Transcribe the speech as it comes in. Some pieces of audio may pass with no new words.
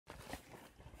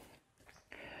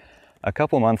A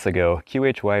couple months ago,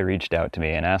 QHY reached out to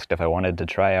me and asked if I wanted to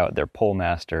try out their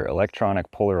PoleMaster electronic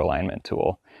polar alignment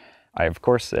tool. I of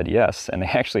course said yes, and they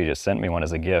actually just sent me one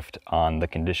as a gift on the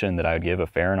condition that I would give a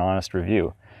fair and honest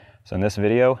review. So in this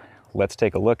video, let's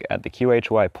take a look at the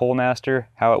QHY PoleMaster,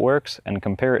 how it works, and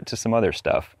compare it to some other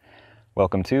stuff.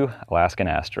 Welcome to Alaskan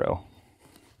Astro.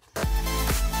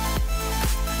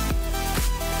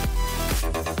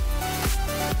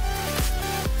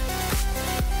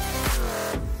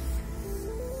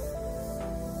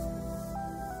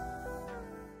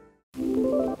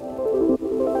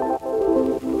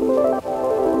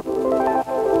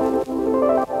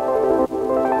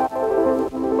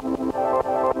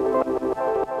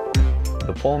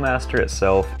 The PoleMaster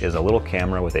itself is a little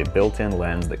camera with a built-in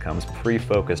lens that comes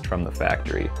pre-focused from the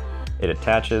factory. It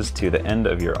attaches to the end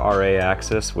of your RA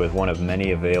axis with one of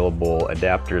many available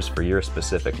adapters for your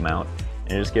specific mount,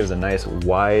 and it just gives a nice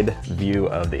wide view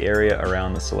of the area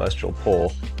around the celestial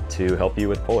pole to help you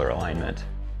with polar alignment.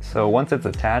 So once it's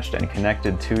attached and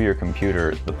connected to your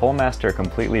computer, the PoleMaster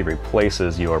completely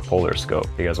replaces your polar scope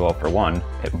because, well, for one,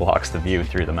 it blocks the view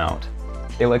through the mount.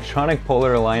 Electronic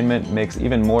polar alignment makes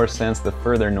even more sense the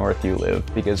further north you live,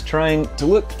 because trying to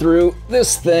look through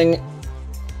this thing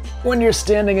when you're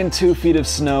standing in 2 feet of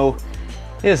snow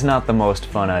is not the most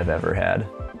fun I've ever had.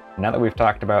 Now that we've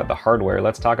talked about the hardware,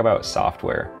 let's talk about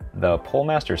software. The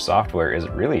PoleMaster software is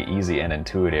really easy and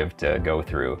intuitive to go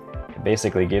through. It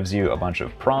basically gives you a bunch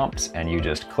of prompts and you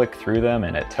just click through them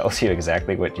and it tells you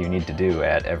exactly what you need to do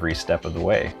at every step of the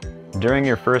way. During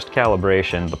your first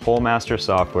calibration, the PoleMaster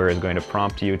software is going to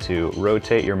prompt you to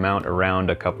rotate your mount around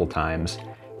a couple times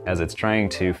as it's trying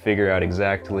to figure out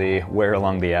exactly where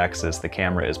along the axis the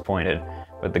camera is pointed.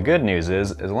 But the good news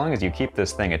is, as long as you keep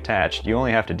this thing attached, you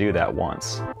only have to do that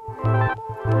once.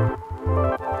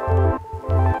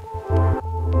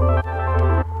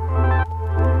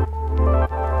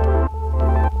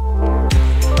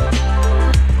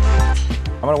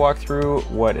 I'm going to walk through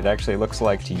what it actually looks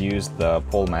like to use the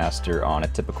PoleMaster on a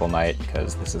typical night,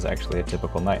 because this is actually a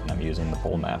typical night and I'm using the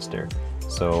PoleMaster.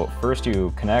 So first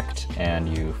you connect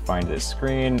and you find this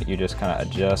screen, you just kind of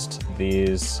adjust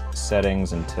these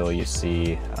settings until you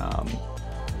see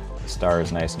the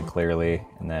stars nice and clearly,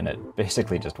 and then it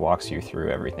basically just walks you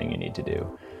through everything you need to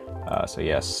do. So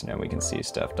yes, now we can see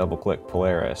stuff. Double click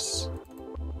Polaris.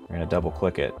 We're going to double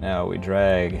click it. Now we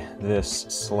drag this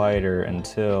slider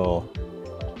until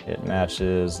it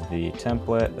matches the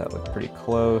template. That looked pretty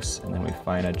close, and then we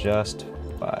fine adjust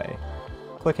by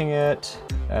clicking it.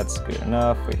 That's good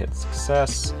enough. We hit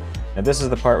success. Now this is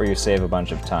the part where you save a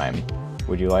bunch of time.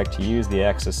 Would you like to use the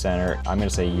axis center? I'm going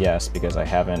to say yes because I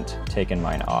haven't taken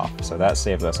mine off, so that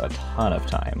saved us a ton of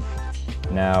time.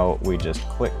 Now we just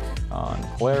click on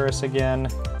Polaris again,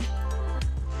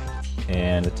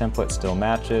 and the template still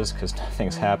matches because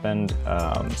nothing's happened,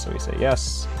 so we say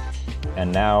yes.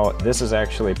 And now this is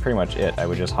actually pretty much it. I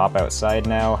would just hop outside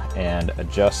now and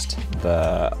adjust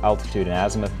the altitude and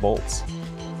azimuth bolts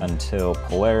until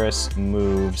Polaris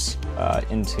moves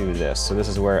into this. So this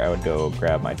is where I would go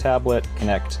grab my tablet,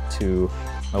 connect to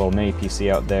a little mini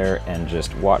PC out there, and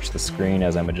just watch the screen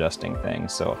as I'm adjusting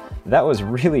things. So that was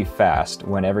really fast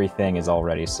when everything is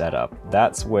already set up.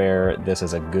 That's where this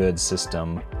is a good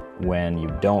system, when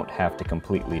you don't have to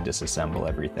completely disassemble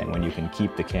everything, when you can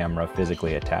keep the camera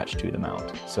physically attached to the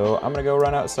mount. So I'm gonna go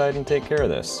run outside and take care of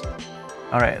this.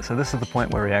 All right, so this is the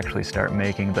point where we actually start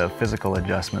making the physical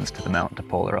adjustments to the mount to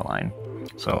polar align.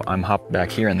 So I'm hopped back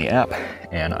here in the app,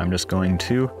 and I'm just going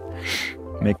to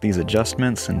make these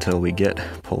adjustments until we get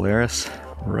Polaris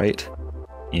right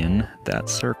in that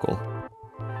circle.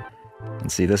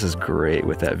 And see, this is great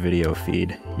with that video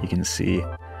feed. You can see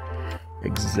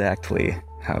exactly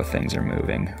how things are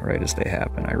moving right as they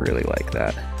happen. I really like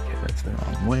that. Okay, that's the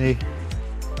wrong way.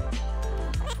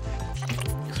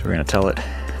 So we're gonna tell it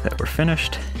that we're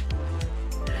finished,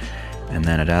 and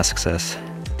then it asks us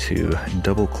to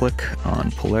double click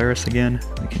on Polaris again.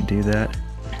 We can do that,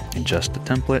 adjust the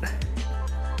template.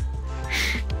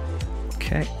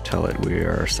 Okay, tell it we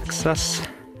are a success.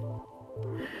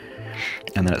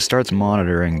 And then it starts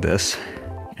monitoring this,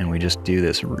 and we just do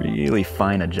this really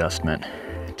fine adjustment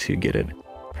to get it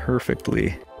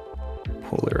perfectly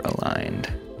polar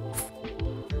aligned.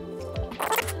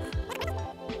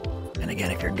 And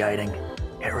again, if you're guiding,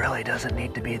 it really doesn't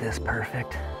need to be this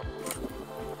perfect.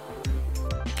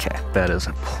 Okay, that is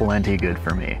plenty good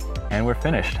for me. And we're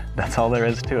finished. That's all there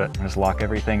is to it. Just lock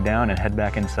everything down and head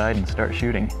back inside and start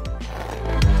shooting.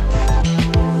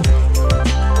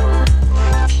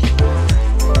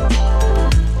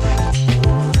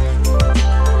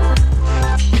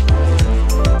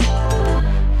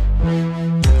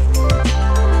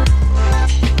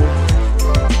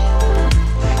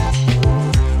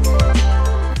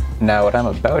 Now what I'm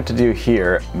about to do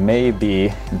here may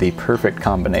be the perfect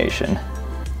combination.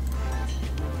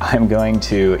 I'm going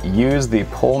to use the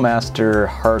PoleMaster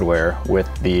hardware with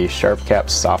the SharpCap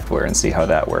software and see how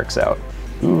that works out.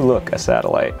 Ooh, look, a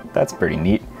satellite. That's pretty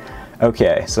neat.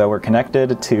 Okay, so we're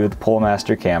connected to the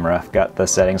PoleMaster camera. I've got the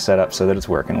settings set up so that it's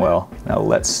working well. Now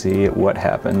let's see what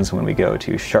happens when we go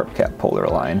to SharpCap Polar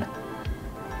Align.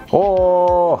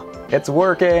 Oh, it's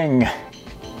working!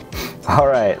 All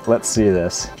right, let's see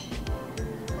this.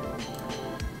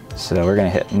 So we're gonna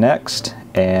hit next,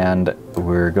 and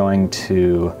we're going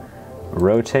to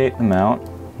rotate the mount.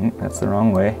 That's the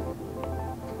wrong way.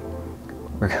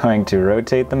 We're going to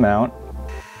rotate the mount.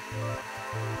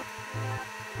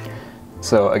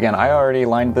 So again, I already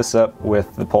lined this up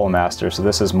with the PoleMaster, so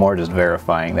this is more just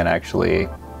verifying than actually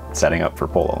setting up for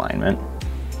pole alignment.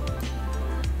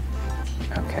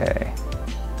 Okay.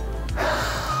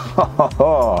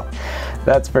 Oh,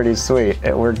 that's pretty sweet.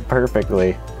 It worked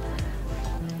perfectly.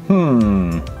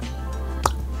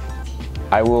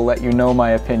 I will let you know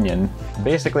my opinion.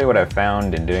 Basically what I've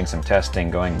found in doing some testing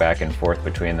going back and forth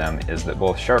between them is that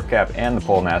both SharpCap and the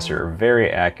PoleMaster are very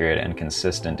accurate and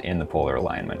consistent in the polar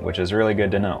alignment, which is really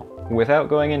good to know. Without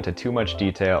going into too much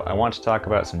detail, I want to talk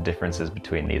about some differences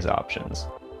between these options.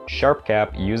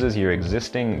 SharpCap uses your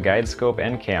existing guide scope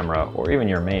and camera, or even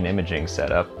your main imaging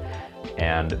setup,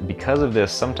 and because of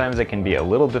this, sometimes it can be a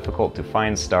little difficult to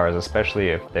find stars, especially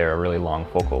if they're a really long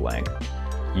focal length.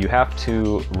 You have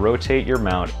to rotate your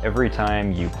mount every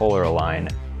time you polar align,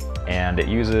 and it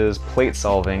uses plate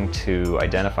solving to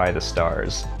identify the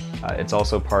stars. It's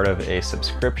also part of a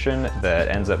subscription that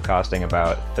ends up costing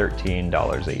about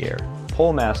 $13 a year.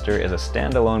 PoleMaster is a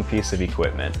standalone piece of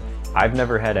equipment. I've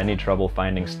never had any trouble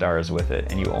finding stars with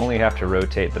it, and you only have to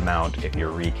rotate the mount if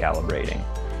you're recalibrating.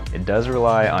 It does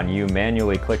rely on you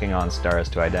manually clicking on stars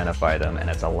to identify them, and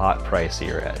it's a lot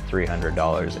pricier at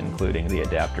 $300, including the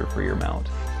adapter for your mount.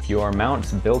 Your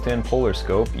mount's built-in polar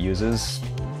scope uses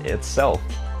itself.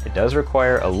 It does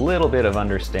require a little bit of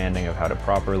understanding of how to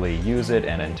properly use it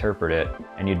and interpret it,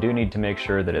 and you do need to make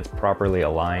sure that it's properly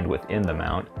aligned within the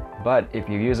mount, but if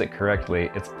you use it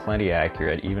correctly, it's plenty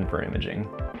accurate even for imaging.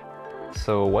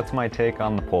 So what's my take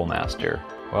on the PoleMaster?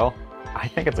 Well, I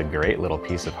think it's a great little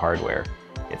piece of hardware.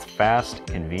 It's fast,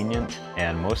 convenient,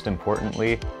 and most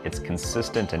importantly, it's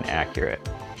consistent and accurate.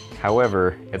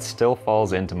 However, it still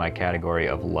falls into my category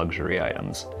of luxury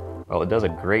items. While it does a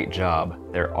great job,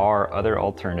 there are other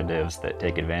alternatives that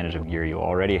take advantage of gear you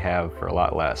already have for a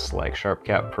lot less, like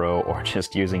SharpCap Pro or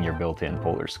just using your built-in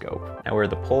polar scope. Now where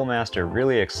the PoleMaster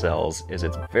really excels is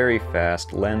its very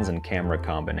fast lens and camera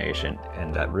combination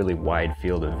and that really wide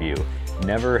field of view.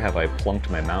 Never have I plunked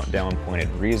my mount down, pointed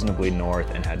reasonably north,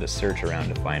 and had to search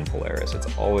around to find Polaris.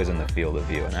 It's always in the field of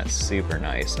view, and that's super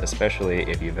nice, especially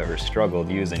if you've ever struggled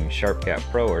using SharpCap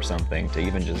Pro or something to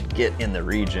even just get in the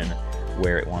region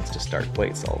where it wants to start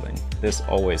plate solving. This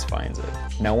always finds it.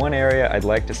 Now one area I'd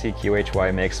like to see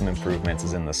QHY make some improvements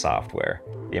is in the software.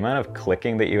 The amount of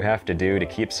clicking that you have to do to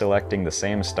keep selecting the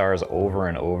same stars over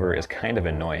and over is kind of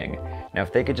annoying. Now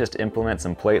if they could just implement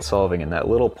some plate solving in that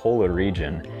little polar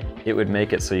region, it would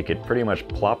make it so you could pretty much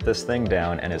plop this thing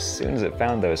down, and as soon as it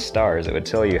found those stars, it would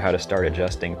tell you how to start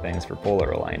adjusting things for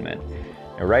polar alignment.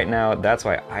 Right now, that's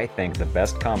why I think the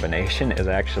best combination is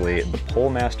actually the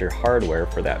PoleMaster hardware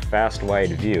for that fast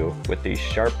wide view with the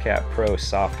SharpCap Pro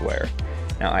software.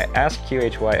 Now I asked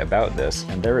QHY about this,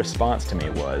 and their response to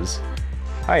me was,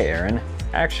 "Hi Aaron,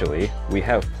 actually, we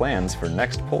have plans for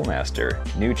next PoleMaster.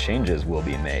 New changes will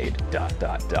be made, ...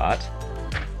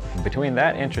 Between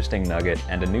that interesting nugget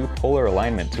and a new polar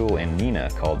alignment tool in Nina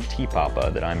called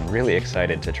TPAPA that I'm really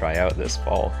excited to try out this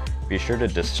fall, be sure to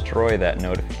destroy that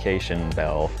notification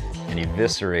bell and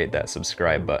eviscerate that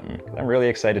subscribe button. I'm really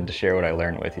excited to share what I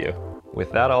learned with you.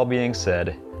 With that all being said,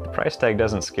 if the price tag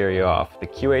doesn't scare you off, the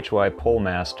QHY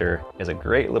PoleMaster is a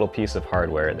great little piece of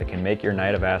hardware that can make your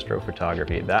night of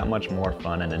astrophotography that much more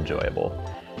fun and enjoyable.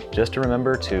 Just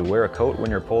remember to wear a coat when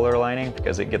you're polar aligning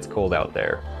because it gets cold out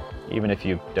there, even if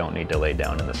you don't need to lay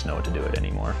down in the snow to do it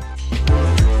anymore.